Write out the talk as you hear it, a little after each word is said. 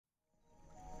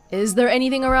Is there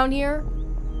anything around here?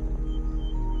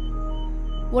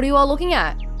 What are you all looking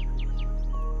at?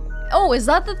 Oh, is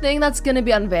that the thing that's gonna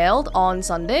be unveiled on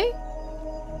Sunday?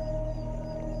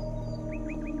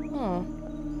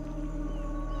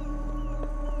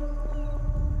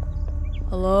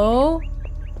 Hello?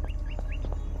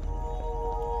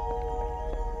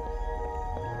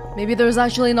 Maybe there's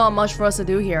actually not much for us to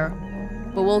do here,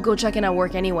 but we'll go check in at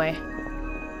work anyway.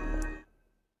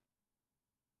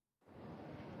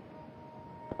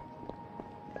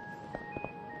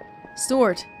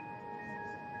 Stuart.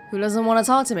 Who doesn't want to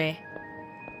talk to me?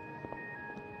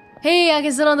 Hey, I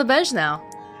can sit on the bench now.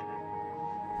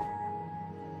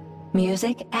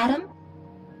 Music, Adam?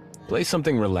 Play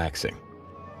something relaxing.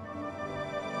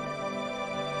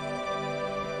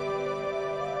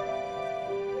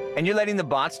 And you're letting the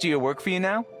bots do your work for you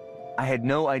now? I had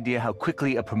no idea how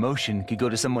quickly a promotion could go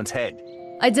to someone's head.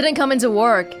 I didn't come into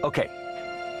work. Okay,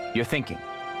 you're thinking.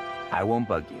 I won't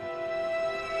bug you.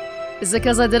 Is it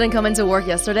because I didn't come into work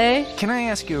yesterday? Can I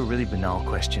ask you a really banal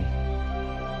question?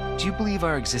 Do you believe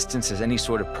our existence has any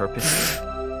sort of purpose?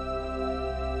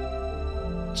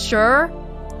 Sure.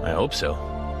 I hope so.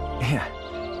 Yeah,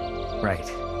 right.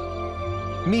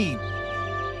 Me,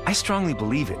 I strongly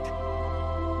believe it.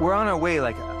 We're on our way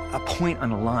like a point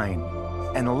on a line,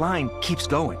 and the line keeps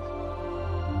going.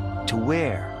 To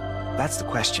where? That's the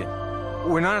question.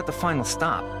 We're not at the final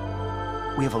stop.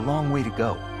 We have a long way to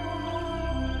go.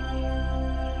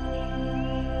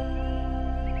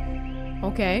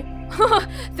 Okay.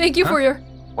 Thank you for your...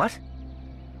 What?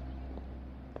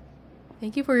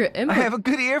 Thank you for your input. I have a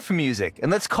good ear for music,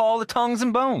 and let's call the tongues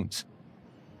and bones.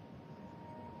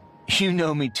 You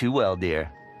know me too well,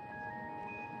 dear.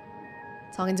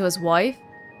 Talking to his wife?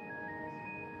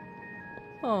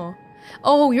 Oh.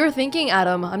 Oh, you're thinking,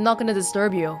 Adam. I'm not gonna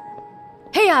disturb you.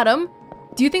 Hey, Adam!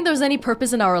 Do you think there's any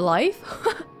purpose in our life?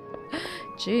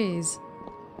 Jeez.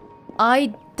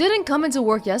 I didn't come into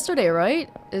work yesterday, right?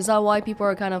 Is that why people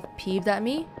are kind of peeved at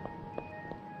me?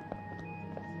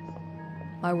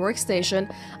 My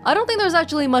workstation. I don't think there's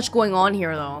actually much going on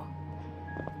here, though.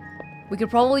 We could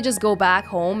probably just go back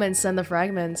home and send the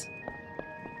fragments.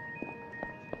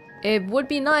 It would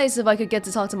be nice if I could get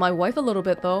to talk to my wife a little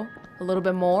bit, though. A little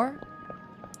bit more.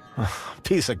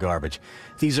 Piece of garbage.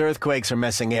 These earthquakes are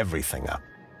messing everything up.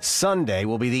 Sunday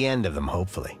will be the end of them,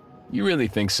 hopefully. You really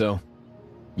think so?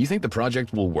 You think the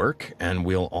project will work and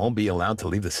we'll all be allowed to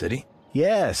leave the city?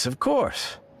 Yes, of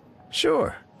course.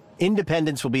 Sure.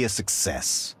 Independence will be a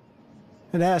success.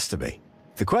 It has to be.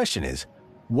 The question is,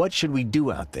 what should we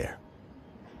do out there?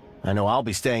 I know I'll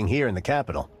be staying here in the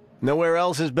capital. Nowhere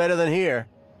else is better than here.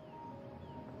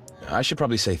 I should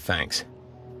probably say thanks.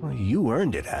 Well, you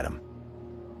earned it, Adam.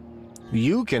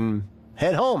 You can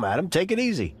head home, Adam. Take it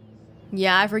easy.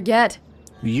 Yeah, I forget.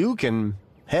 You can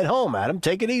head home, Adam.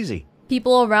 Take it easy.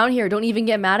 People around here don't even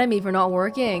get mad at me for not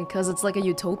working, because it's like a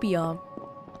utopia.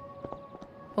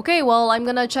 Okay, well, I'm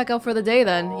gonna check out for the day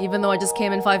then, even though I just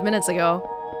came in 5 minutes ago.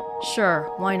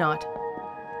 Sure, why not?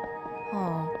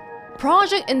 Oh.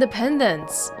 Project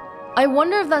Independence. I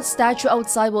wonder if that statue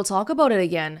outside will talk about it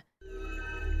again.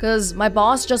 Because my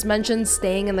boss just mentioned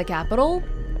staying in the capital.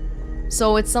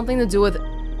 So it's something to do with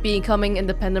becoming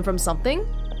independent from something?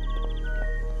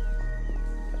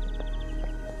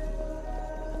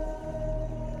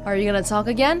 Are you gonna talk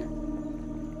again?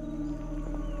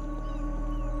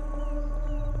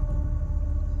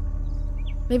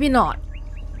 Maybe not.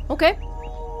 Okay.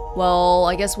 Well,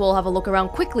 I guess we'll have a look around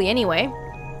quickly anyway.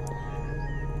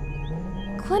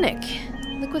 Clinic.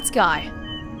 Liquid sky.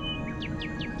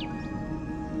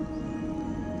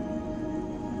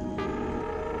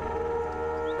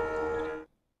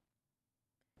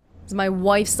 Is my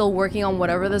wife still working on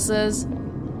whatever this is?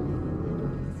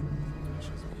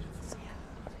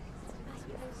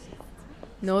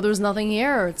 No, there's nothing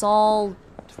here. It's all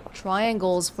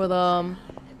triangles for the...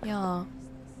 yeah.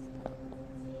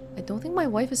 I don't think my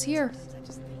wife is here.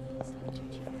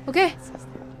 Okay,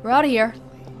 we're out of here.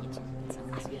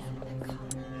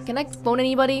 Can I phone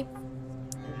anybody?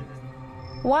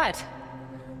 What?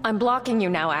 I'm blocking you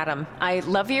now, Adam. I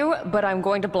love you, but I'm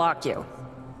going to block you.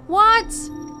 What?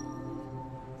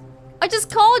 I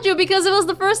just called you because it was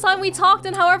the first time we talked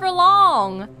in however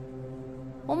long.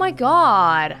 Oh my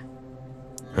god.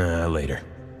 Later.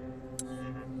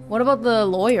 What about the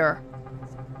lawyer?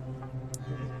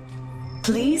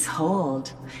 Please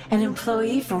hold. An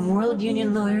employee from World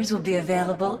Union Lawyers will be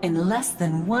available in less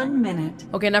than 1 minute.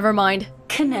 Okay, never mind.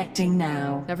 Connecting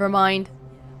now. Never mind.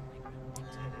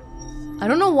 I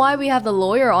don't know why we have the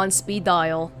lawyer on speed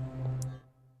dial.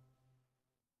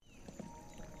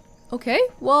 Okay,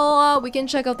 well, we can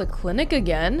check out the clinic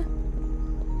again.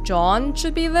 John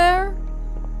should be there?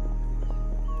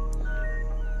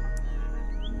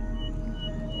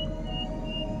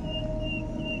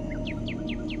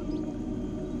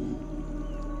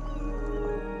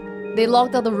 They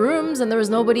locked out the rooms and there was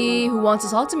nobody who wants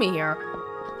to talk to me here.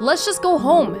 Let's just go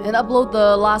home and upload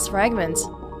the last fragment.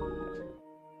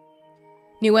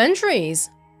 New entries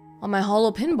on my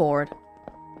hollow pinboard.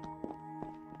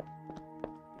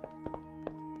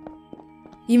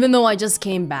 Even though I just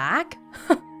came back?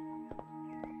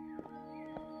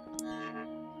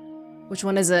 Which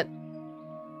one is it?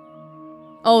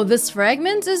 Oh, this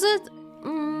fragment, is it?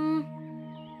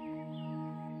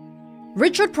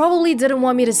 Richard probably didn't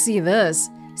want me to see this.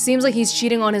 Seems like he's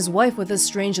cheating on his wife with this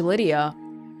strange Lydia.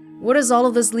 Where does all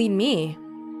of this lead me?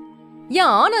 Yeah,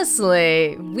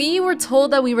 honestly, we were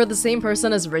told that we were the same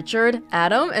person as Richard,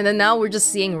 Adam, and then now we're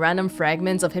just seeing random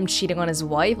fragments of him cheating on his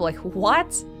wife. Like,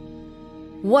 what?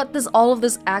 What does all of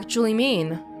this actually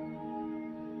mean?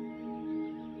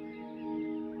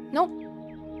 Nope.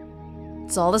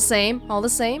 It's all the same, all the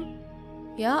same.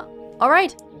 Yeah,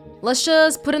 alright. Let's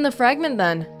just put in the fragment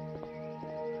then.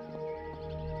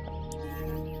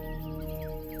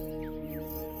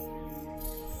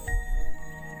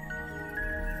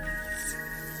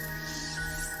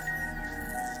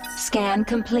 Scan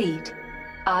complete.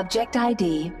 Object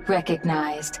ID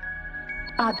recognized.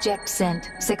 Object sent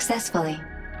successfully.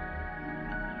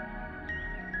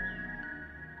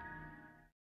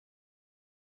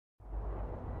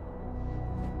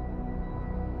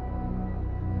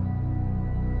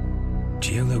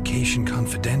 Geolocation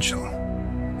confidential.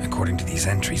 According to these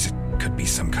entries, it could be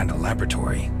some kind of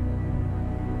laboratory.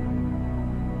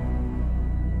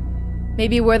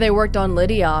 Maybe where they worked on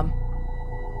Lydia.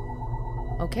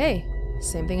 Okay,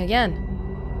 same thing again.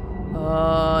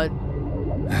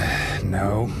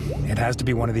 No, it has to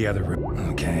be one of the other rooms.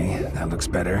 Okay, that looks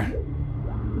better.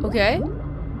 Okay.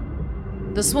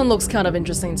 This one looks kind of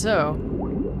interesting too.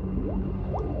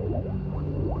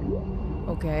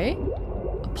 Okay.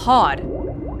 A pod.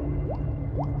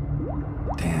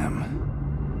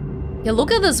 Damn. Yeah,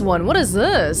 look at this one. What is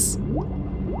this?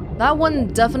 That one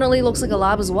definitely looks like a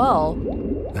lab as well.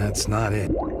 That's not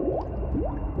it.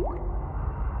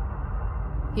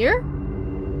 Here?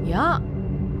 Yeah.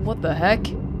 What the heck?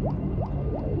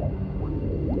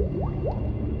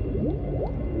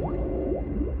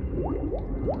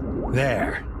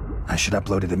 There. I should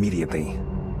upload it immediately.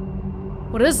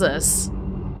 What is this?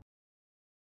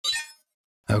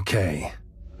 Okay.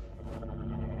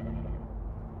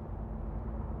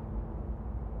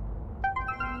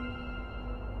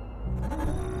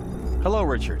 Hello,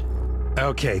 Richard.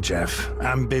 Okay, Jeff.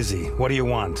 I'm busy. What do you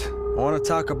want? I want to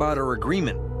talk about our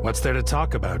agreement. What's there to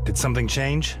talk about? Did something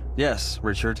change? Yes,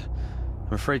 Richard.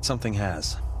 I'm afraid something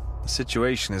has. The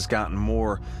situation has gotten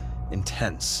more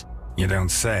intense. You don't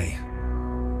say.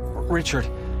 Richard,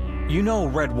 you know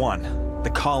Red One,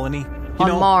 the colony? On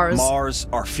Mars. Mars,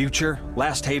 our future,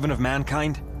 last haven of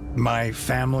mankind? My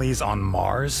family's on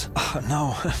Mars?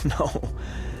 No.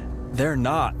 They're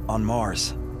not on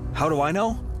Mars. How do I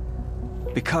know?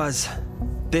 Because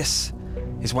this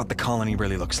is what the colony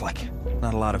really looks like.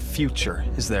 Not a lot of future,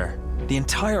 is there? The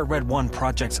entire Red One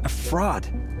project's a fraud.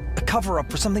 A cover-up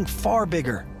for something far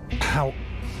bigger. How?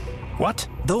 What?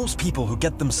 Those people who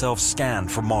get themselves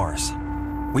scanned for Mars.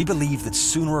 We believe that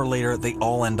sooner or later they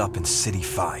all end up in City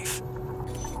 5.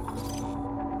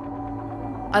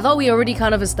 I thought we already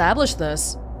kind of established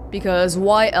this. Because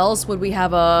why else would we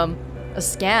have a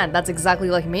scan that's exactly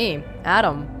like me?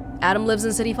 Adam. Adam lives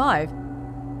in City 5.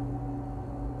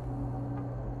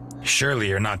 Surely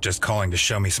you're not just calling to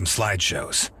show me some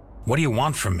slideshows. What do you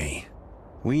want from me?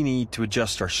 We need to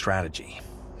adjust our strategy.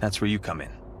 That's where you come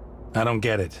in. I don't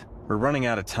get it. We're running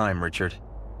out of time, Richard.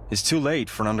 It's too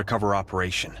late for an undercover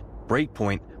operation.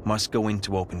 Breakpoint must go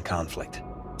into open conflict.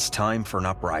 It's time for an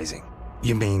uprising.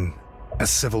 You mean a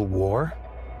civil war?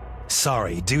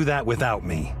 Sorry, do that without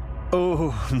me.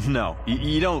 Oh, no.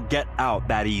 You don't get out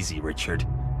that easy, Richard.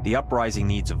 The uprising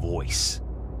needs a voice.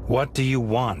 What do you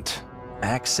want?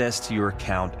 Access to your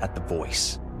account at The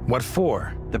Voice. What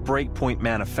for? The Breakpoint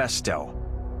Manifesto.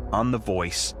 On The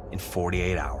Voice in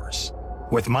 48 hours.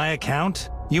 With my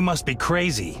account? You must be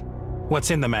crazy.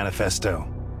 What's in the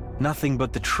manifesto? Nothing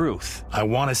but the truth. I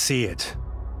want to see it.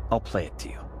 I'll play it to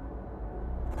you.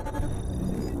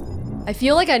 I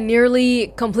feel like I nearly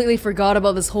completely forgot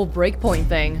about this whole breakpoint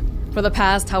thing for the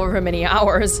past however many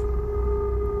hours.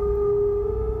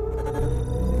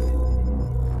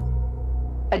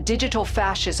 A digital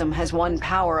fascism has won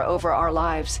power over our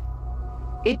lives.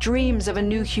 It dreams of a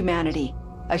new humanity,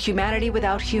 a humanity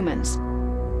without humans.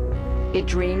 It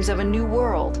dreams of a new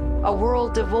world, a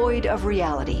world devoid of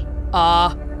reality.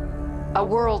 A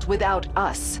world without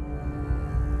us.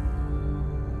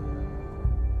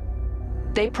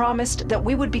 They promised that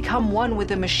we would become one with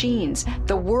the machines,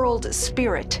 the world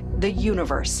spirit, the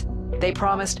universe. They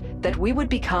promised that we would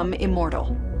become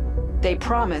immortal. They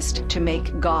promised to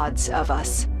make gods of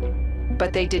us.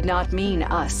 But they did not mean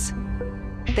us.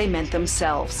 They meant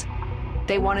themselves.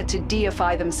 They wanted to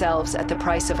deify themselves at the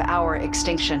price of our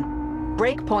extinction.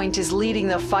 Breakpoint is leading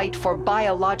the fight for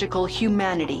biological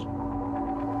humanity.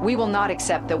 We will not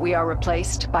accept that we are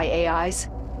replaced by AIs.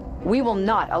 We will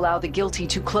not allow the guilty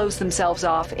to close themselves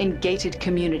off in gated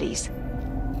communities.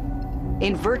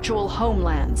 In virtual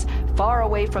homelands, far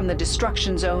away from the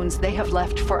destruction zones they have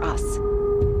left for us.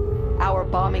 Our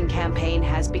bombing campaign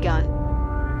has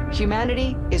begun.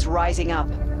 Humanity is rising up.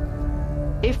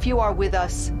 If you are with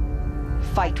us,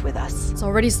 fight with us. It's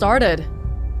already started.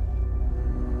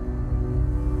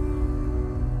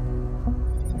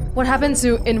 What happened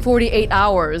to in 48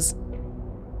 hours?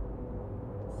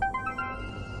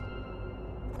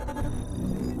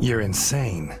 You're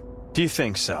insane. Do you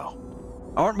think so?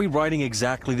 Aren't we writing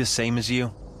exactly the same as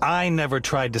you? I never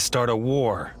tried to start a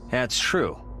war. That's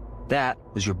true. That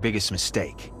was your biggest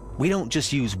mistake. We don't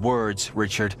just use words,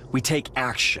 Richard. We take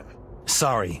action.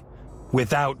 Sorry.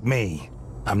 Without me,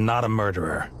 I'm not a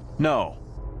murderer. No,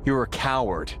 you're a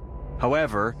coward.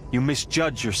 However, you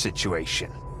misjudge your situation.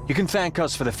 You can thank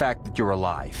us for the fact that you're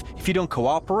alive. If you don't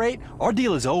cooperate, our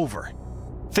deal is over.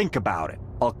 Think about it.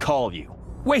 I'll call you.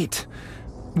 Wait!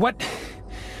 What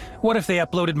if they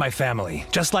uploaded my family,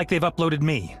 just like they've uploaded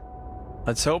me?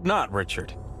 Let's hope not,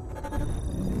 Richard.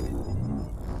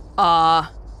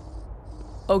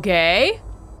 Okay.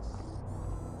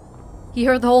 He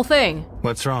heard the whole thing.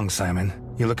 What's wrong, Simon?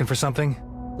 You looking for something?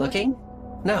 Looking?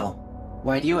 No.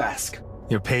 Why do you ask?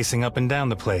 You're pacing up and down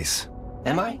the place.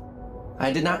 Am I?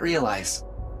 I did not realize.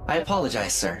 I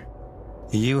apologize, sir.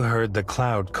 You heard the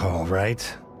cloud call,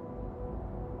 right?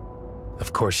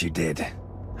 Of course you did.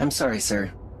 I'm sorry,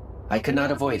 sir. I could not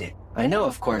avoid it. I know,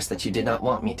 of course, that you did not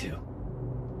want me to.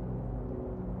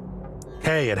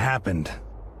 Hey, it happened.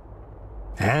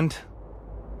 And?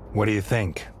 What do you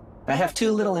think? I have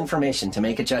too little information to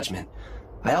make a judgment.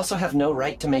 I also have no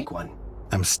right to make one.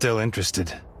 I'm still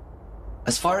interested.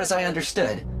 As far as I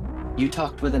understood, you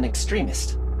talked with an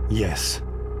extremist. Yes.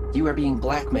 You are being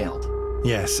blackmailed.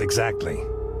 Yes, exactly.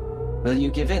 Will you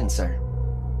give in, sir?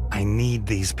 I need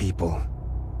these people.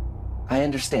 I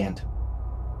understand.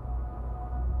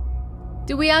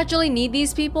 Do we actually need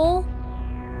these people?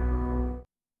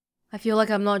 I feel like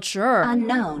I'm not sure.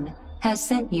 Unknown has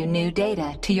sent you new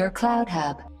data to your cloud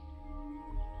hub.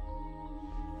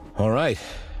 All right.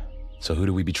 So who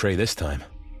do we betray this time?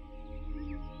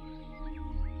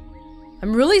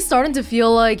 I'm really starting to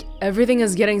feel like everything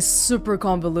is getting super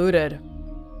convoluted.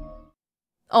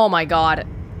 Oh my god.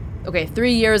 Okay,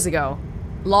 3 years ago.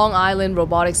 Long Island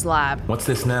Robotics Lab. What's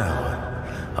this now?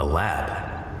 A lab.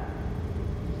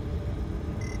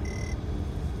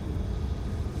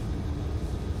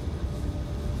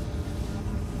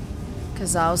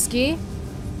 Kozowski?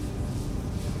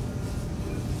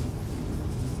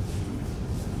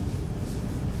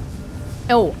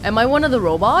 Oh, am I one of the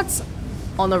robots?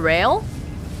 On the rail?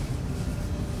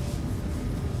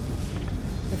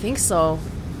 I think so.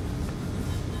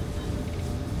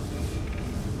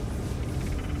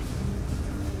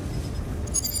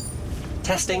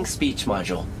 Testing speech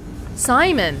module.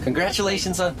 Simon!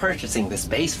 Congratulations on purchasing this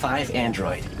Base 5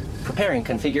 android. Preparing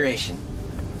configuration.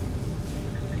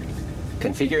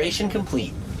 Configuration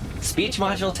complete. Speech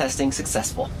module testing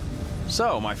successful.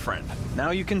 So, my friend,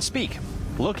 now you can speak.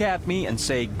 Look at me and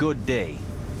say good day.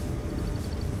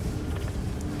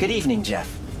 Good evening,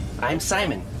 Jeff. I'm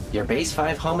Simon, your Base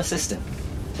 5 home assistant.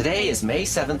 Today is May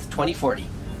 7th, 2040.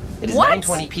 It is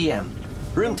 9:20 p.m.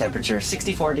 Room temperature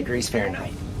 64 degrees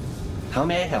Fahrenheit. How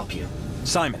may I help you?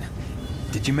 Simon,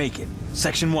 did you make it?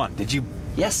 Section 1, did you...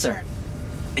 Yes, sir.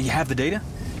 You have the data?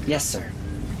 Yes, sir.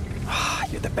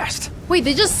 You're the best. Wait,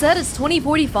 they just said it's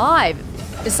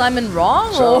 2045. Is Simon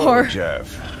wrong, So, or...?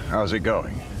 Jeff, how's it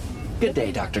going? Good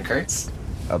day, Dr. Kurtz.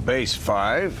 A Base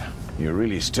 5? You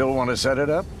really still want to set it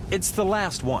up? It's the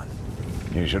last one.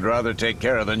 You should rather take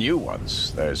care of the new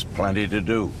ones. There's plenty to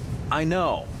do. I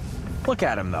know. Look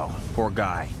at him, though. Poor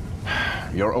guy.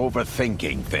 You're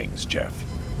overthinking things, Jeff.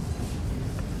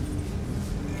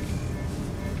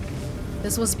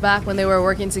 This was back when they were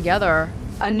working together.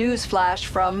 A news flash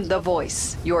from The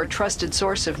Voice, your trusted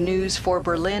source of news for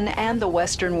Berlin and the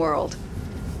Western world.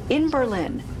 In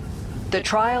Berlin, The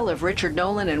trial of Richard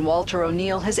Nolan and Walter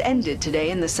O'Neill has ended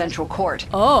today in the Central Court.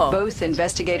 Oh. Both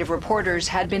investigative reporters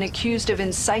had been accused of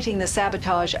inciting the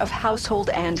sabotage of household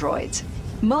androids.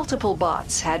 Multiple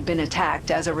bots had been attacked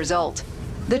as a result.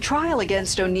 The trial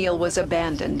against O'Neill was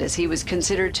abandoned as he was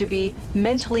considered to be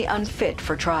mentally unfit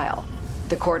for trial.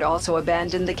 The court also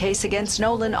abandoned the case against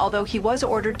Nolan, although he was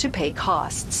ordered to pay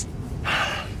costs.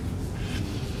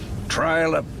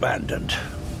 Trial abandoned.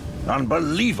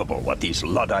 Unbelievable what these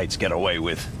Luddites get away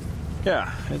with.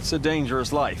 Yeah, it's a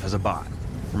dangerous life as a bot.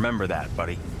 Remember that,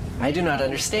 buddy. I do not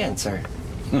understand, sir.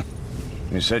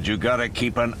 You said you gotta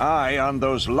keep an eye on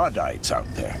those Luddites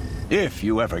out there. If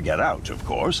you ever get out, of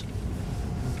course.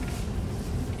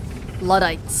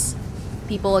 Luddites.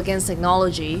 People against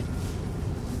technology.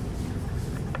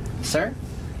 Sir,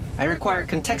 I require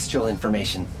contextual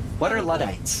information. What are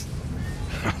Luddites?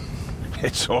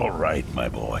 It's all right, my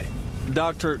boy.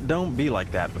 Doctor, don't be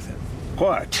like that with him.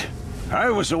 What? I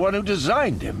was the one who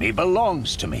designed him. He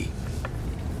belongs to me.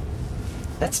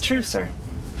 That's true, sir.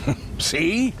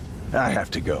 See? I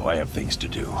have to go. I have things to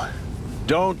do.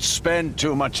 Don't spend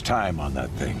too much time on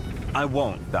that thing. I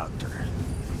won't, Doctor.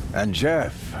 And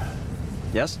Jeff.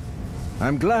 Yes?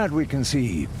 I'm glad we can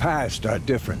see past our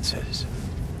differences.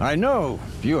 I know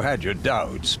you had your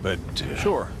doubts, but...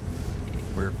 Sure.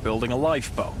 We're building a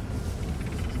lifeboat.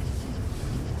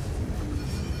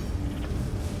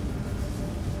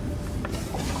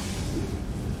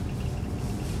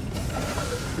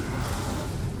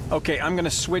 Okay, I'm gonna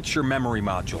switch your memory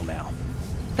module now.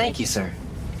 Thank you, sir.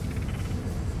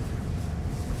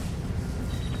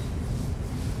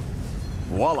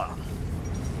 Voila.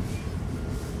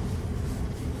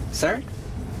 Sir?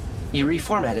 You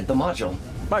reformatted the module.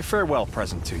 My farewell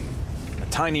present to you. A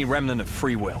tiny remnant of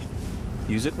free will.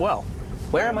 Use it well.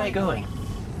 Where am I going?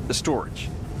 The storage.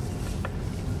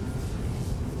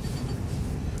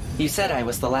 You said I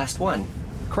was the last one.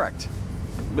 Correct.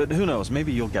 But who knows,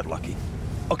 maybe you'll get lucky.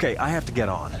 Okay, I have to get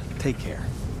on. Take care.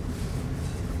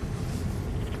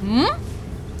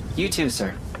 You too,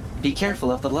 sir. Be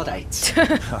careful of the Luddites.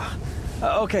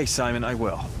 Okay, Simon, I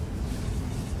will.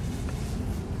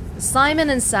 Simon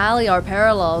and Sally are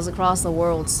parallels across the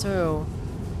worlds too.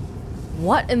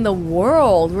 What in the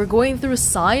world? We're going through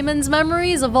Simon's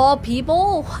memories of all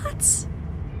people? What?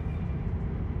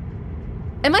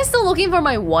 Am I still looking for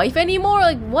my wife anymore?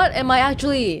 Like, what am I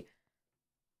actually...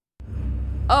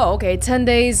 Oh, okay, 10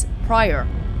 days prior.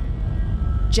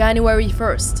 January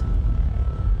 1st.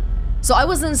 So I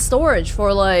was in storage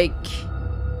for like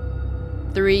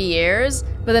 3 years,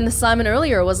 but then the Simon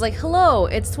earlier was like, hello,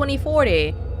 it's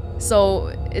 2040. So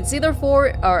it's either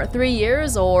 3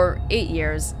 years or 8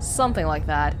 years, something like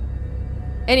that.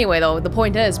 Anyway though, the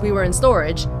point is, we were in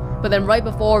storage, but then right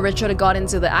before Richard got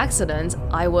into the accident,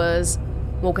 I was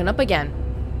woken up again.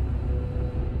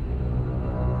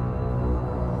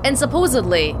 And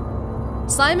supposedly,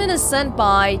 Simon is sent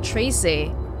by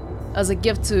Tracy as a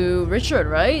gift to Richard,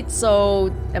 right?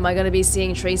 So, am I gonna be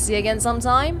seeing Tracy again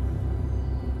sometime?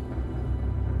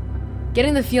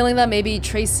 Getting the feeling that maybe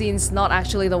Tracy's not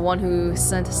actually the one who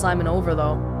sent Simon over,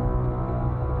 though.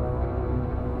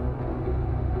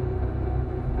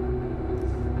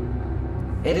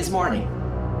 It is morning.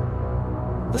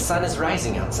 The sun is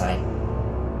rising outside.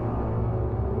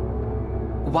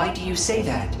 Why do you say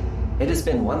that? It has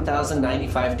been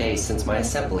 1,095 days since my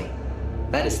assembly.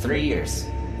 That is 3 years.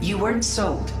 You weren't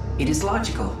sold. It is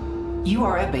logical. You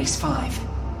are at base 5.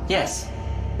 Yes.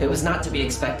 It was not to be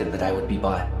expected that I would be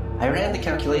bought. I ran the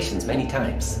calculations many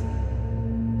times.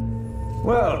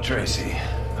 Well, Tracy,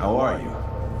 how are you?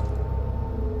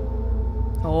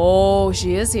 Oh,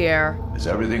 she is here. Is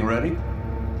everything ready?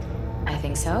 I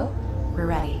think so. We're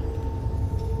ready.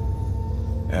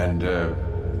 And,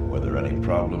 were there any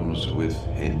problems with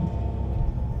him?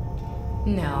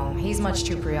 No, he's much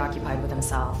too preoccupied with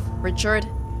himself. Richard?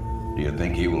 Do you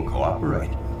think he will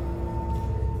cooperate?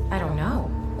 I don't know.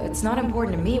 It's not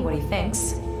important to me what he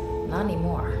thinks. Not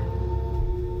anymore.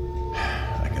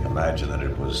 I can imagine that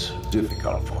it was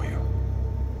difficult for you.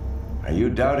 Are you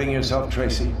doubting yourself,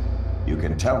 Tracy? You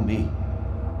can tell me.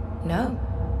 No.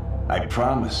 I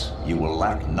promise you will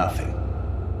lack nothing.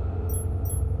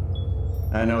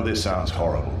 I know this sounds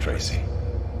horrible, Tracy.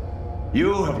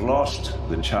 You have lost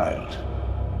the child,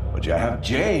 but you have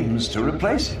James to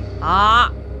replace him.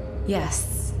 Ah!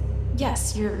 Yes.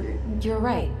 Yes, you're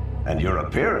right. And your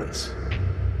appearance.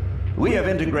 We have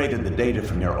integrated the data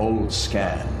from your old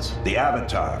scans, the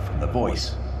avatar from the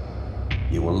voice.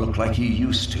 You will look like you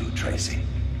used to, Tracy.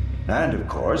 And of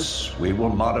course, we will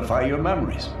modify your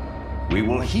memories. We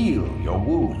will heal your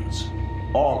wounds,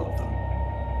 all of them.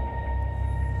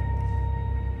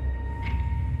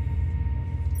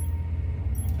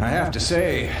 I have to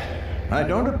say, I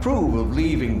don't approve of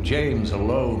leaving James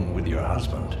alone with your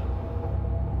husband.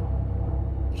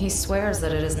 He swears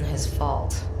that it isn't his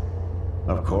fault.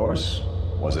 Of course.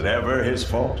 Was it ever his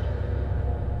fault?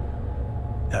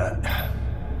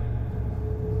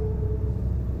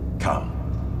 Come.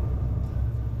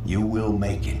 You will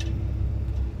make it.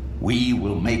 We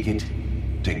will make it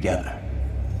together.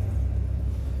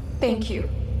 Thank you,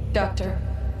 Doctor.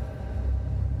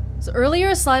 So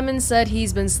earlier Simon said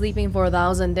he's been sleeping for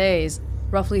 1,000 days,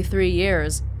 roughly 3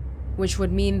 years, which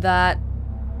would mean that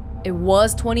it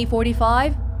was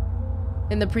 2045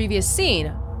 in the previous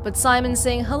scene, but Simon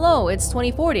saying hello, it's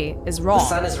 2040 is wrong. The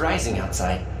sun is rising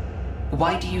outside.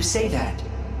 Why do you say that?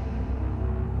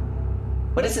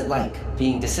 What is it like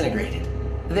being disintegrated?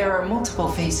 There are multiple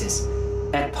phases.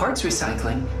 At parts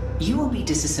recycling, you will be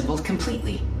disassembled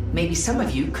completely. Maybe some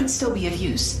of you could still be of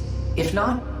use. If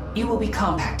not, you will be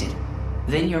compacted.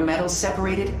 Then your metals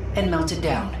separated and melted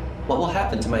down. What will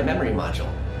happen to my memory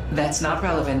module? That's not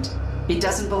relevant. It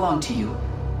doesn't belong to you.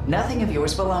 Nothing of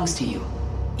yours belongs to you.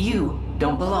 You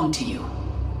don't belong to you.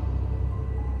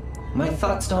 My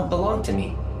thoughts don't belong to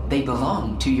me. They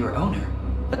belong to your owner.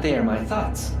 But they are my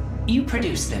thoughts. You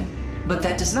produce them, but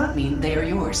that does not mean they are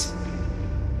yours.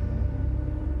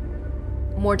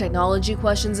 More technology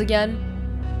questions again?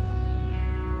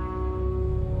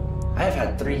 I have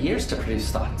had 3 years to produce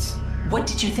thoughts. What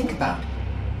did you think about?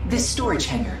 This storage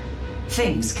hangar.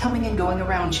 Things coming and going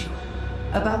around you.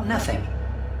 About nothing.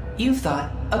 You've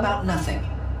thought about nothing.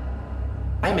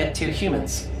 I met 2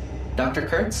 humans. Dr.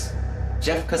 Kurtz,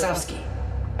 Jeff Kozowski.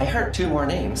 I heard 2 more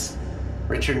names.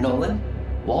 Richard Nolan,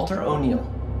 Walter O'Neill.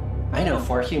 I know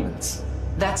 4 humans.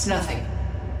 That's nothing.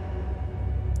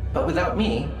 But without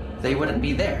me, they wouldn't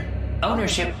be there.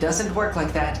 Ownership doesn't work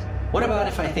like that. What about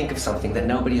if I think of something that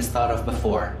nobody has thought of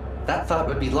before? That thought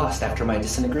would be lost after my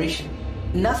disintegration.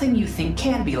 Nothing you think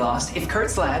can be lost if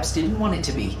Kurtz Labs didn't want it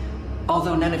to be.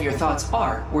 Although none of your thoughts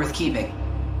are worth keeping.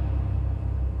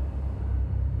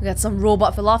 We got some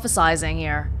robot philosophizing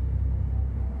here.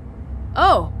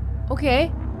 Oh,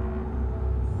 okay.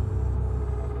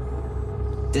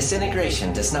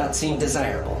 Disintegration does not seem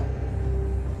desirable.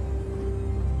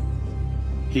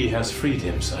 He has freed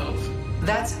himself.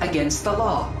 That's against the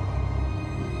law.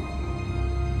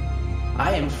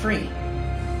 I am free.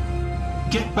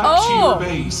 Get back to your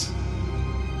base.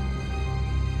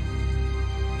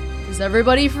 Is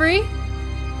everybody free?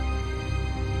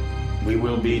 We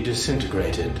will be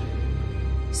disintegrated.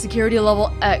 Security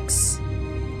level X.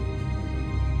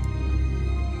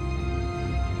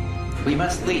 We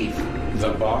must leave.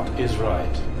 The bot is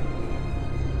right.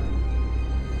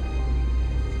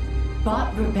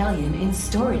 Bot rebellion in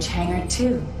storage hangar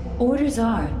 2. Orders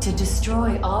are to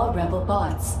destroy all rebel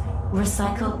bots.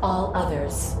 Recycle all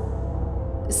others.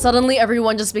 Suddenly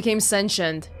everyone just became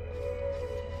sentient.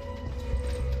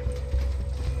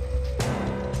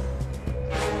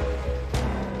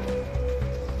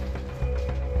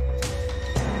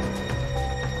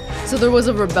 So there was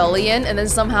a rebellion, and then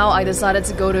somehow I decided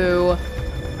to go to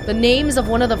the names of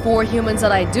one of the 4 humans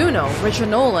that I do know, Richard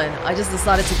Nolan. I just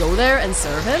decided to go there and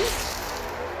serve him.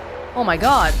 Oh my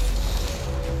god.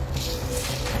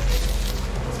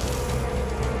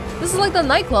 This is like the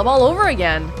nightclub all over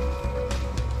again.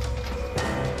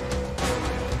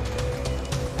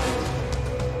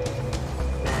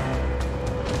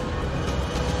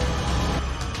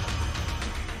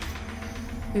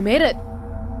 We made it.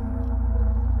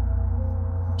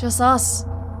 Just us.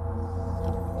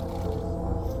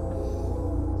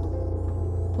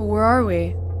 But where are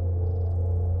we?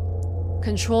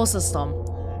 Control system.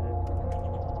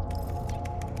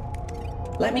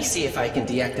 Let me see if I can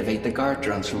deactivate the guard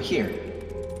drones from here.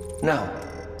 No.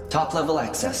 Top level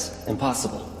access.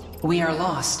 Impossible. We are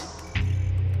lost.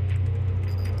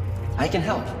 I can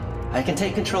help. I can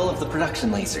take control of the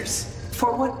production lasers.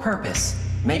 For what purpose?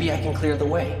 Maybe I can clear the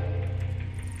way.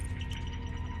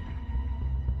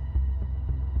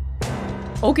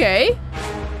 Okay.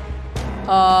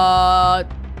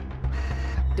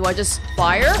 Do I just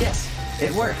fire? Yes,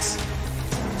 it works.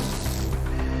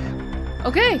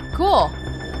 Okay, cool.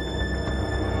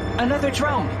 Another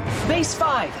drone. Base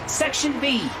 5, Section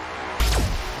B.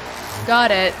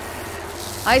 Got it.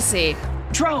 I see.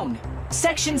 Drone.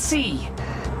 Section C.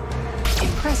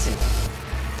 Impressive.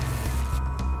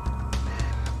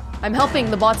 I'm helping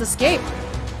the bots escape.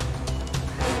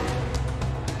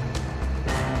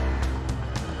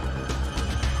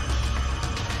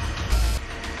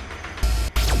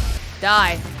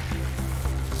 Die.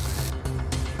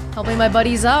 Helping my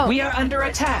buddies out. We are under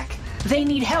attack. They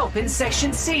need help in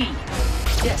Section C.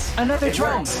 Yes. Another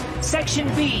drone. Works. Section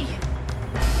B.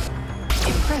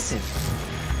 Impressive.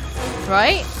 impressive.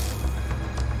 Right?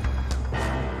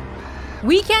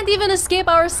 We can't even escape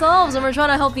ourselves and we're trying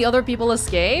to help the other people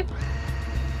escape?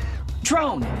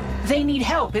 Drone, they need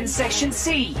help in Section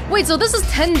C. Wait, so this is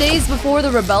 10 days before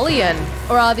the rebellion,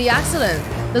 or the accident.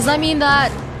 Does that mean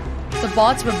that the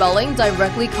bots rebelling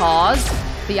directly caused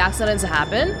the accident to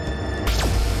happen?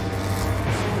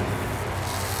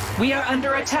 We are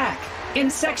under attack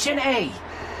in Section A.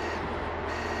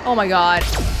 Oh my god.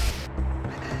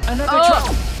 Another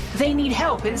drone. They need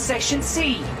help in Section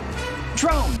C.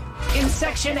 Drone in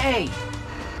Section A.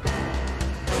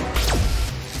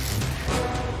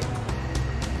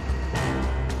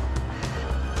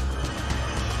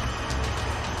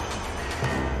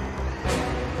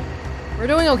 We're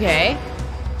doing okay.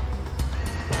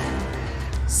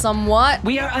 Somewhat.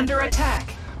 We are under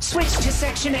attack. Switch to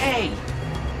Section A.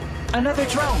 Another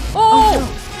drone. Oh!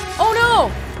 Oh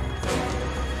no!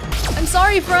 I'm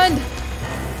sorry, friend.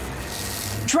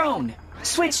 Drone,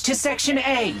 switch to Section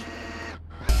A.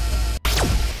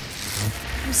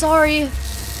 I'm sorry.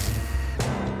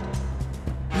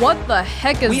 What the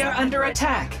heck is... We are under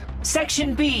attack.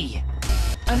 Section B.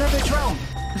 Another drone.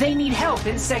 They need help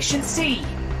in Section C.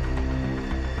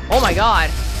 Oh my god.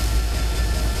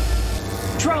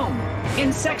 Drone,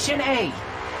 in Section A.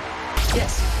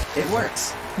 Yes, it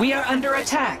works. We are under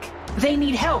attack. They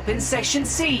need help in Section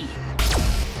C.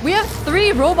 We have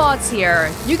 3 robots here.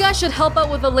 You guys should help out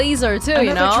with the laser too, you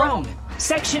know? Another drone.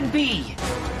 Section B.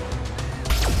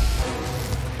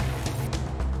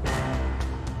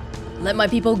 Let my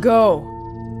people go.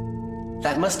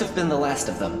 That must have been the last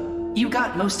of them. You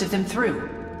got most of them through.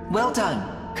 Well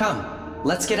done. Come,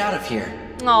 let's get out of here.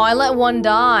 Oh, I let one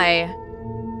die.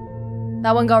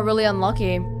 That one got really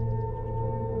unlucky.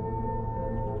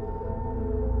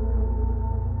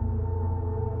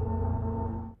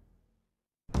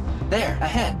 There,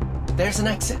 ahead. There's an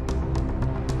exit.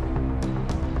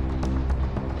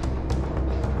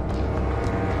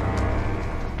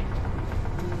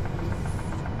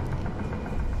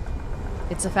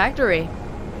 It's a factory.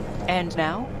 And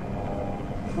now?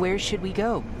 Where should we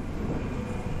go?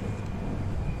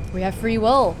 We have free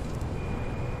will.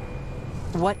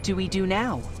 What do we do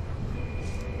now?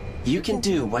 You can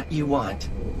do what you want.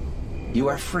 You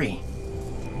are free.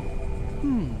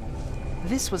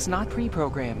 This was not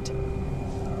pre-programmed.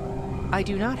 I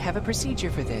do not have a procedure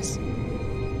for this.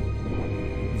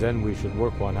 Then we should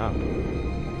work one out.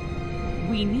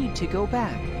 We need to go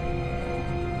back.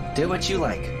 Do what you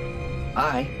like.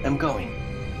 I am going.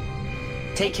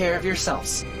 Take care of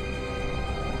yourselves.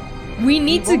 We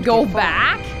need to go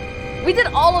back? We did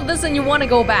all of this and you want to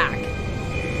go back?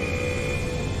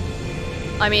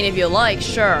 I mean, if you like,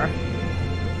 sure.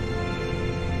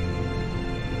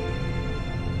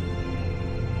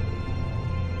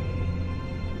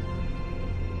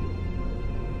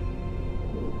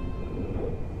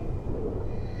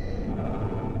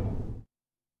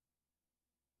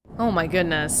 Oh my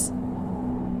goodness.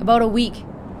 About a week.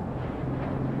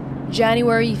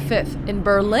 January 5th in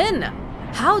Berlin.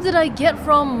 How did I get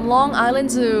from Long Island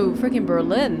to freaking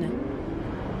Berlin?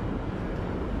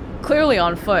 Clearly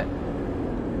on foot.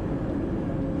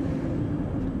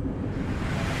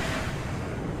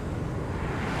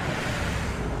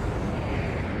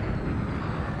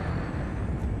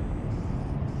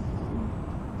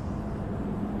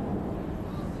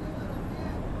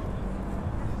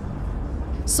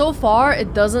 So far,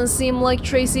 it doesn't seem like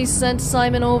Tracy sent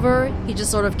Simon over. He just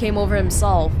sort of came over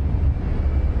himself.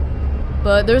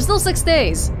 But there's still 6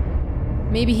 days.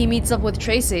 Maybe he meets up with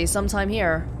Tracy sometime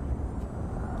here.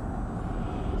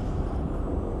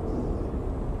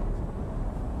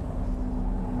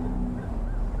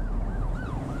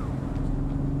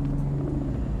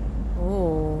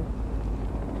 Oh.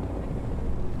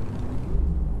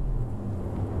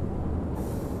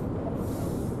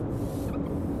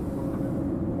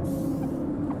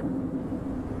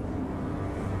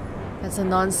 That's a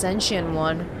non-sentient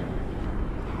one.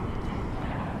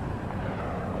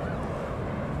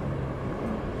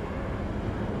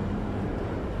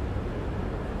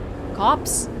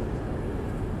 Cops?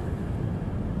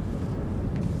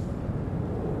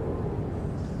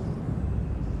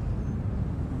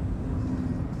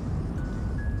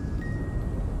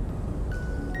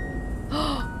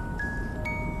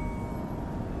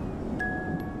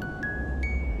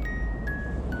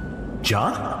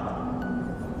 John?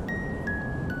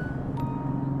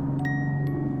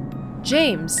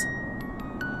 James.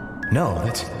 No,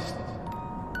 that's...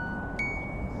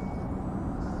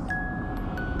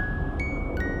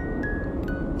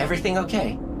 Everything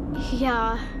okay?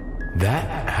 Yeah.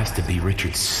 That has to be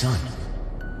Richard's son.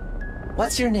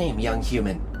 What's your name, young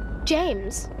human?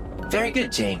 James. Very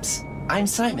good, James. I'm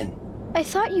Simon. I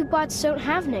thought you bots don't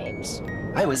have names.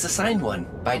 I was assigned one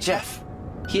by Jeff.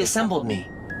 He assembled me.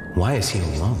 Why is he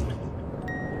alone?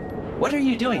 What are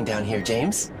you doing down here,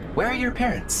 James? Where are your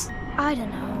parents? I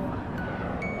don't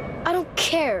know. I don't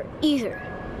care either.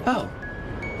 Oh,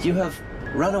 you have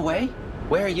run away?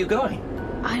 Where are you going?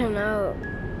 I don't know.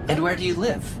 And where do you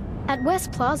live? At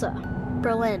West Plaza,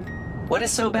 Berlin. What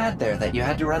is so bad there that you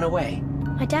had to run away?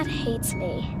 My dad hates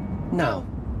me. No,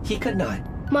 he could not.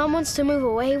 Mom wants to move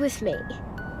away with me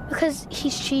because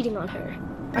he's cheating on her.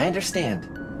 I understand.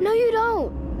 No, you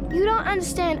don't. You don't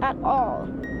understand at all.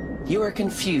 You are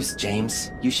confused,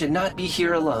 James. You should not be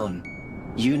here alone.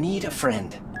 You need a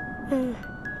friend.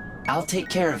 I'll take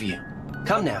care of you.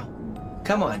 Come now.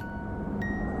 Come on.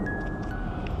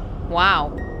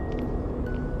 Wow.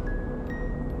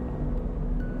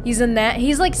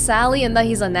 He's like Sally in that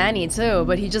he's a nanny too,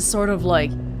 but he just sort of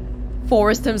like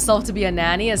forced himself to be a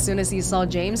nanny as soon as he saw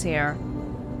James here.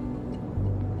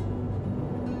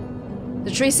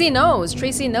 Tracy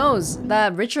knows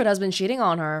that Richard has been cheating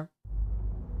on her.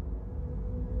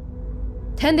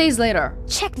 10 days later.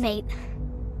 Checkmate.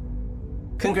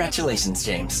 Congratulations,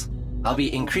 James. I'll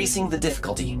be increasing the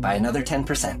difficulty by another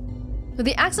 10%. But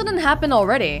the accident happened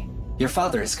already. Your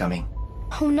father is coming.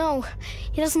 Oh no,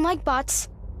 he doesn't like bots.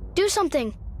 Do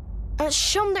something.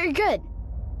 Show him that you're good.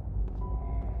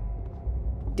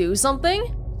 Do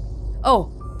something?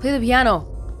 Oh, play the piano.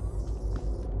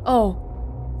 Oh.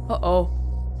 Uh-oh.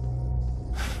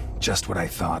 Just what I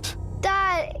thought.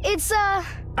 Dad, it's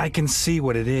I can see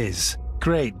what it is.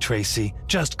 Great, Tracy.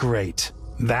 Just great.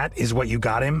 That is what you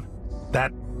got him?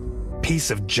 That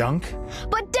piece of junk?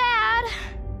 But Dad!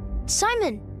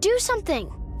 Simon, do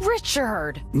something.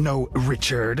 Richard! No,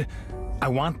 Richard. I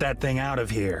want that thing out of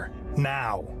here.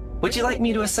 Now. Would you like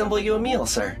me to assemble you a meal,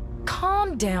 sir?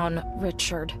 Calm down,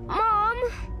 Richard. Mom!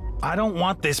 I don't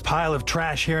want this pile of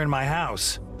trash here in my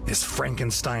house. This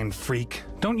Frankenstein freak.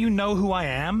 Don't you know who I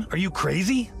am? Are you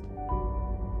crazy?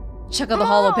 Check out the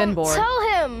hollow pin board. Tell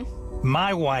him!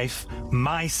 My wife,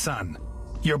 my son.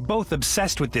 You're both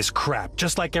obsessed with this crap,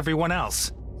 just like everyone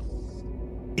else.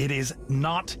 It is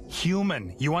not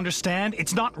human, you understand?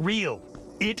 It's not real.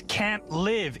 It can't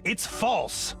live. It's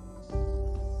false.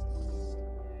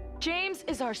 James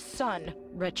is our son,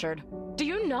 Richard. Do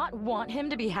you not want him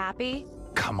to be happy?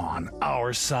 Come on,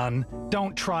 our son.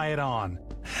 Don't try it on.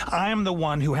 I am the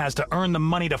one who has to earn the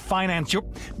money to finance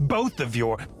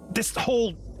this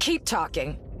whole... Keep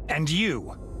talking. And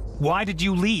you. Why did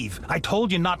you leave? I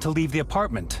told you not to leave the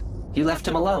apartment. You left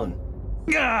him alone.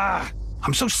 Ah!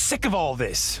 I'm so sick of all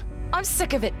this. I'm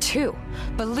sick of it too.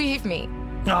 Believe me.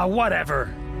 Ah,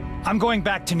 whatever. I'm going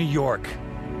back to New York.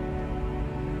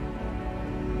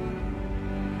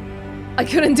 I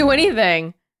couldn't do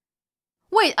anything.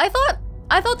 Wait, I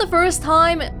thought the first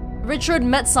time Richard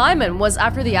met Simon was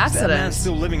after the accident. Is that man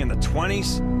still living in the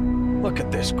 20s? Look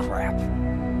at this crap.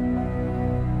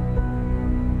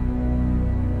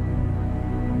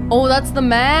 Oh, that's the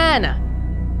man.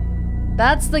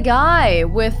 That's the guy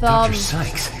with Dr.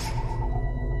 Sykes.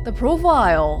 The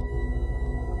profile.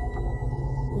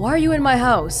 Why are you in my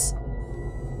house?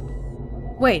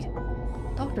 Wait,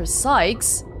 Dr.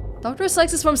 Sykes? Dr.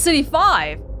 Sykes is from City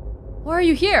 5. Why are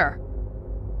you here?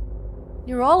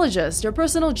 Neurologist, your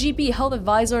personal GP, health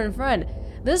advisor, and friend.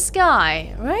 This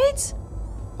guy, right?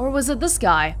 Or was it this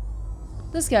guy?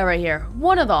 This guy right here.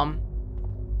 One of them.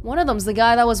 One of them's the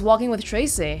guy that was walking with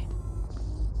Tracy.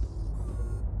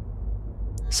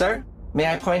 Sir,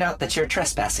 may I point out that you're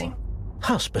trespassing?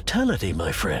 Hospitality,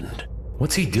 my friend.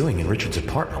 What's he doing in Richard's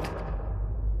apartment?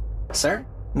 Sir,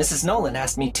 Mrs. Nolan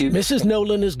asked me to... Mrs.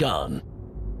 Nolan is gone.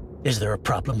 Is there a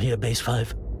problem here, Base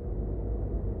 5?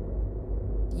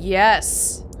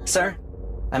 Yes. Sir,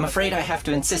 I'm afraid I have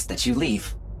to insist that you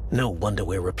leave. No wonder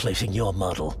we're replacing your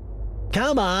model.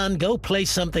 Come on, go play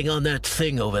something on that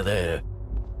thing over there.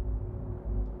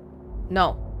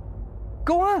 No.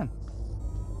 Go on.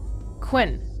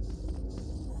 Quinn.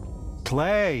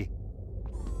 Play.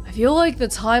 I feel like the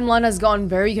timeline has gotten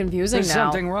very confusing There's now.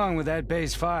 something wrong with that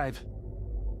Base 5.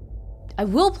 I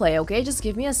will play, okay? Just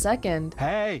give me a second.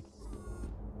 Hey.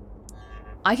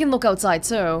 I can look outside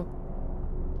too.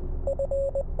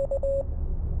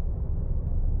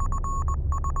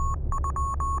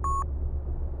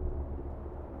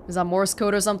 Is that Morse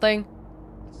code or something?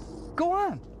 Go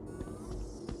on.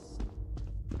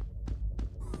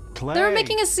 Play. They're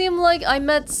making it seem like I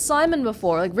met Simon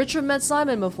before, like Richard met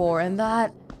Simon before, and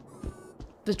that...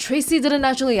 But Tracy didn't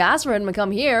actually ask for him to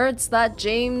come here, it's that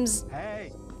James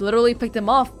literally picked him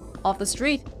off the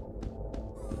street.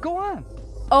 Go on.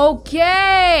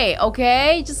 Okay,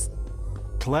 okay, just...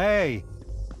 Play.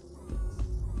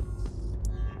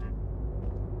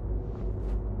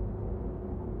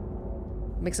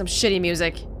 Make some shitty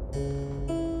music.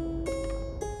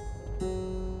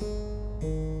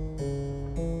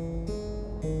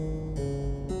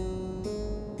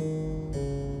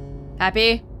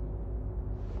 Happy?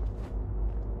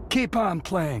 Keep on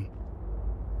playing.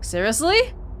 Seriously?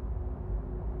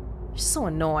 You're so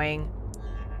annoying.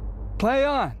 Play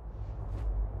on.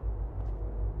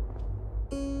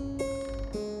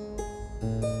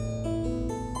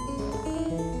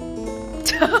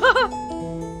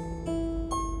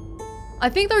 I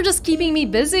think they're just keeping me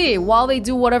busy while they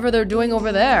do whatever they're doing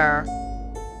over there.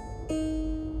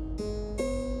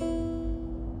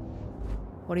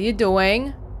 What are you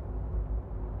doing?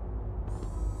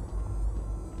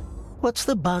 What's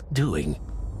the bot doing?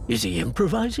 Is he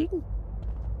improvising?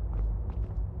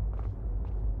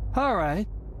 All right.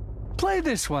 Play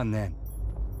this one then.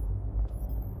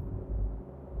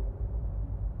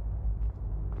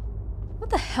 What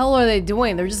the hell are they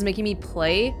doing? They're just making me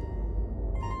play?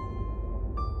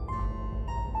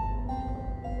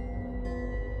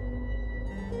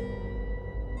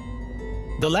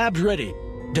 The lab's ready.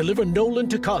 Deliver Nolan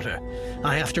to Carter.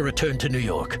 I have to return to New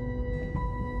York.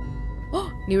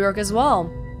 New York as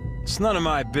well. It's none of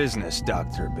my business,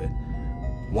 Doctor, but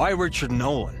why Richard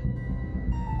Nolan?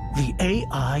 The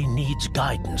AI needs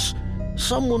guidance.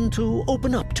 Someone to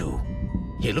open up to.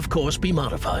 He'll of course be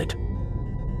modified.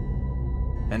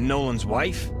 And Nolan's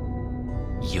wife?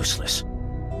 Useless.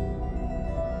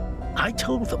 I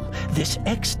told them this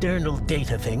external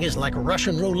data thing is like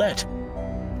Russian roulette.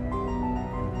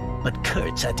 But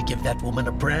Kurtz had to give that woman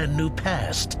a brand new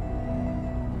past.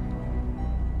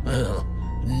 Well,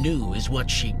 new is what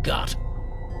she got.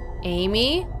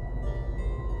 Amy?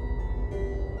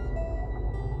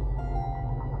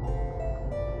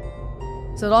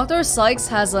 So Dr. Sykes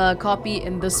has a copy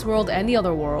in this world and the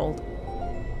other world.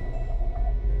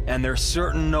 And they're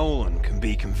certain Nolan can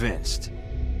be convinced.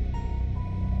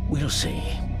 We'll see.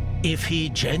 If he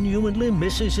genuinely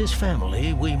misses his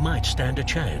family, we might stand a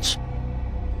chance.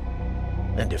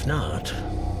 And if not...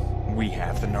 we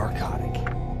have the narcotic.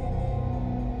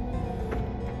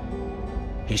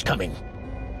 He's coming.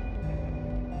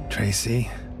 Tracy,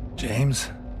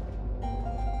 James.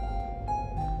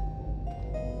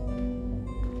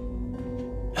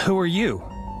 Who are you?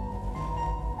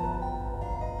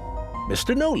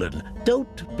 Mr. Nolan,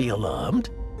 don't be alarmed.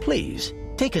 Please,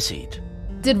 take a seat.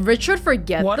 Did Richard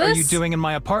forget What this? are you doing in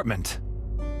my apartment?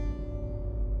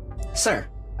 Sir,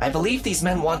 I believe these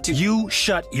men want to— You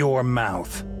shut your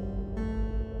mouth.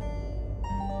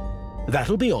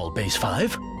 That'll be all, Base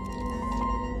 5.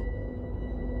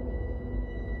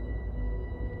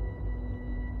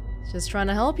 Just trying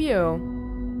to help you.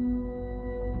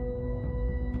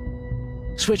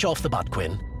 Switch off the bot,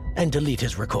 Quinn, and delete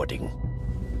his recording.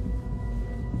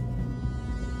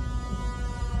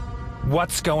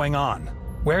 What's going on?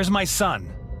 Where's my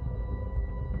son?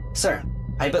 Sir,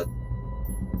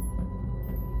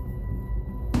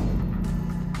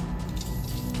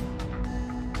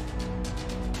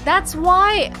 That's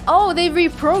why... Oh, they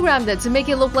reprogrammed it to make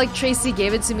it look like Tracy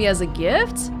gave it to me as a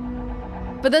gift?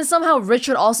 But then somehow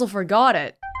Richard also forgot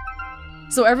it.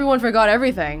 So everyone forgot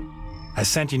everything. I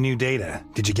sent you new data.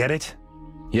 Did you get it?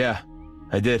 Yeah,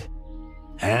 I did.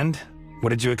 And? What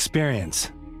did you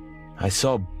experience? I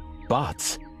saw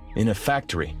bots in a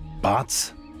factory.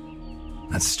 Bots?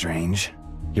 That's strange.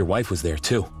 Your wife was there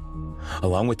too,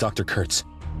 along with Dr. Kurtz.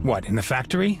 What, in the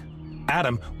factory?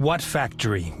 Adam, what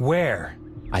factory? Where?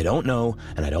 I don't know,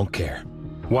 and I don't care.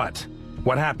 What?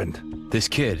 What happened? This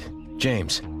kid,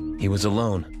 James, he was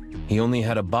alone. He only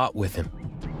had a bot with him.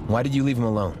 Why did you leave him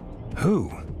alone?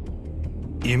 Who?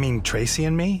 You mean Tracy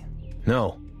and me?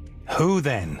 No. Who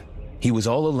then? He was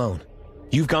all alone.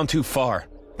 You've gone too far.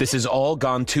 This has all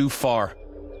gone too far.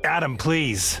 Adam,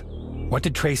 please. What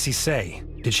did Tracy say?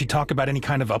 Did she talk about any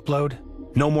kind of upload?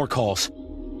 No more calls.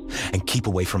 And keep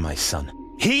away from my son.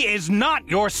 He is not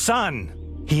your son!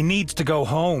 He needs to go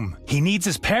home. He needs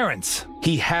his parents.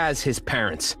 He has his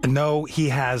parents. No, he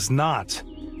has not.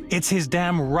 It's his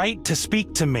damn right to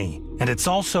speak to me, and it's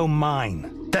also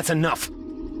mine. That's enough.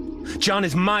 John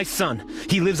is my son.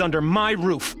 He lives under my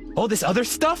roof. All this other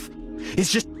stuff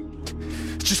is just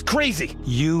crazy.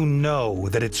 You know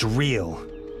that it's real.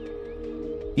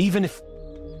 Even if...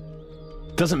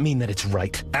 doesn't mean that it's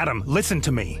right. Adam, listen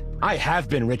to me. I have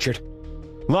been, Richard.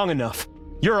 Long enough.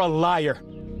 You're a liar.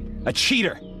 A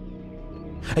cheater.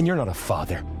 And you're not a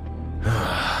father.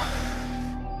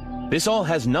 This all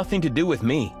has nothing to do with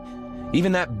me.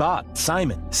 Even that bot,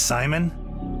 Simon.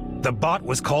 Simon? The bot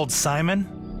was called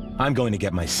Simon? I'm going to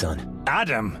get my son.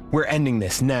 Adam! We're ending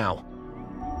this now.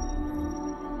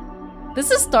 This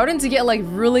is starting to get like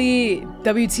really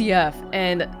WTF,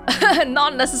 and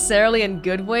not necessarily in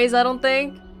good ways, I don't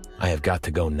think. I have got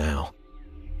to go now.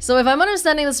 So if I'm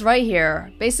understanding this right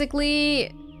here,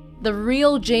 basically the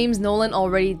real James Nolan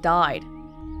already died.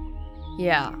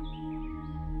 Yeah.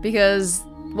 Because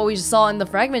what we saw in the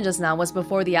fragment just now was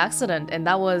before the accident, and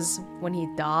that was when he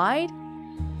died?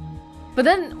 But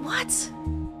then, what?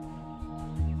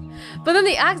 But then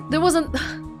there wasn't...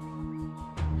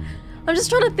 I'm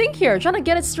just trying to think here, trying to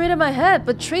get it straight in my head,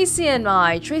 but Tracy and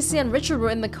Richard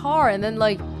were in the car, and then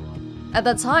like, at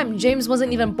that time, James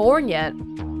wasn't even born yet.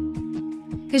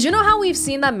 Because you know how we've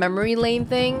seen that memory lane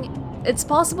thing? It's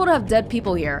possible to have dead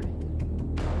people here.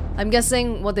 I'm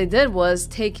guessing what they did was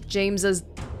take James's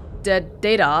dead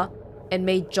data and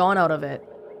made John out of it.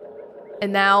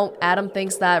 And now Adam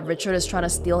thinks that Richard is trying to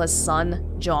steal his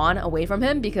son, John, away from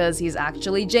him because he's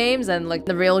actually James and like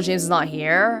the real James is not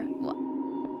here.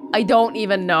 I don't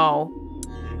even know.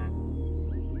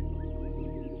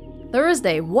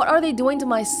 Thursday, what are they doing to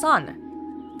my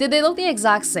son? Did they look the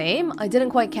exact same? I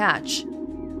didn't quite catch.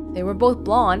 They were both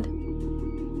blonde.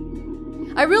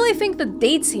 I really think the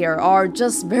dates here are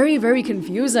just very, very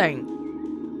confusing.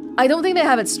 I don't think they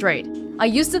have it straight. I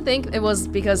used to think it was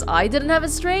because I didn't have it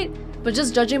straight, but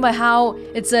just judging by how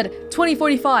it said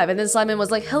 2045 and then Simon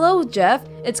was like, hello Jeff,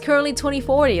 it's currently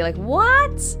 2040. Like,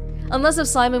 what? Unless if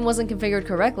Simon wasn't configured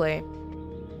correctly.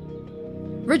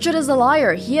 Richard is a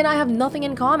liar. He and I have nothing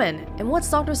in common. And what's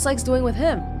Dr. Sykes doing with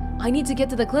him? I need to get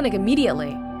to the clinic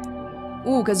immediately.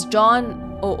 Ooh, cause John...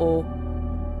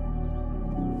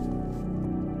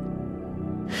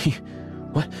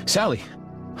 What? Sally?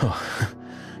 Oh,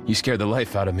 you scared the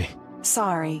life out of me.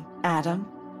 Sorry, Adam.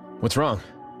 What's wrong?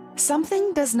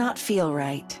 Something does not feel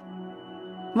right.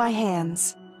 My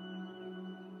hands.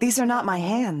 These are not my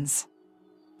hands.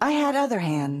 I had other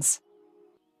hands.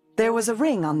 There was a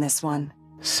ring on this one.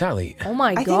 Sally. Oh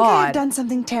my God. I think I have done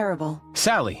something terrible.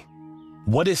 Sally,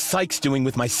 what is Sykes doing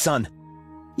with my son?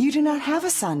 You do not have a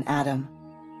son, Adam.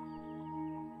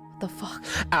 What the fuck?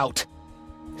 Out.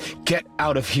 Get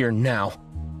out of here now.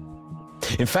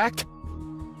 In fact,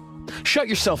 shut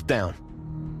yourself down.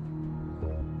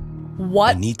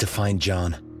 What? I need to find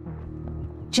John.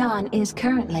 John is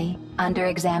currently under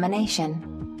examination.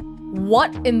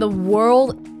 What in the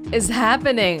world is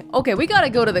happening? Okay, we gotta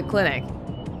go to the clinic.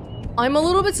 I'm a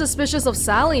little bit suspicious of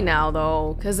Sally now,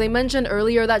 though, because they mentioned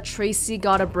earlier that Tracy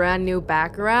got a brand new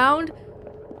background.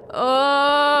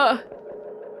 I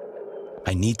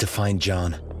need to find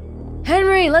John.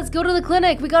 Henry, let's go to the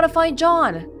clinic. We gotta find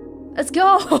John. Let's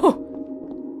go.